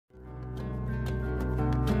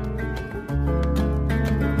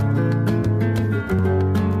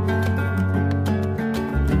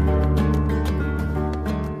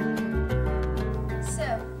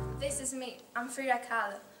Frida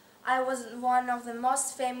Kahlo. I was one of the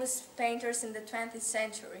most famous painters in the 20th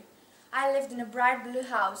century. I lived in a bright blue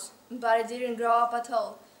house, but I didn't grow up at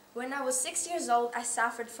all. When I was 6 years old, I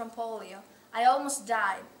suffered from polio. I almost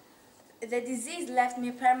died. The disease left me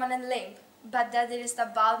a permanent limp, but that didn't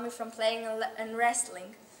stop me from playing and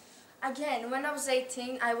wrestling. Again, when I was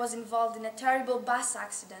 18, I was involved in a terrible bus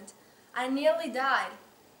accident. I nearly died.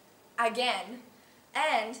 Again.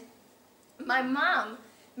 And my mom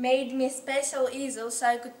made me a special easel so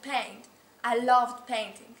I could paint. I loved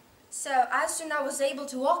painting. So as soon as I was able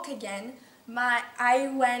to walk again, I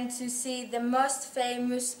went to see the most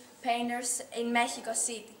famous painters in Mexico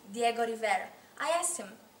City, Diego Rivera. I asked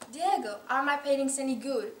him, "Diego, are my paintings any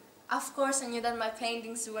good?" Of course I knew that my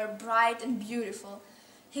paintings were bright and beautiful.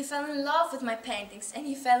 He fell in love with my paintings and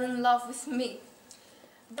he fell in love with me.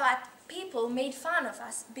 But people made fun of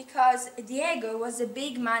us because Diego was a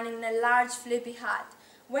big man in a large flippy hat.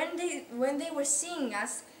 When they were seeing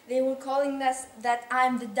us, they were calling us that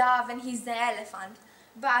I'm the dove and he's the elephant.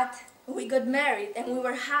 But we got married and we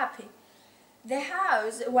were happy. The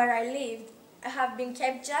house where I lived have been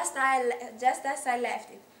kept just as I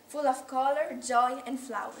left it, full of color, joy and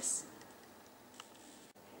flowers.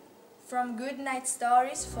 From Good Night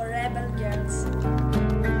Stories for Rebel Girls.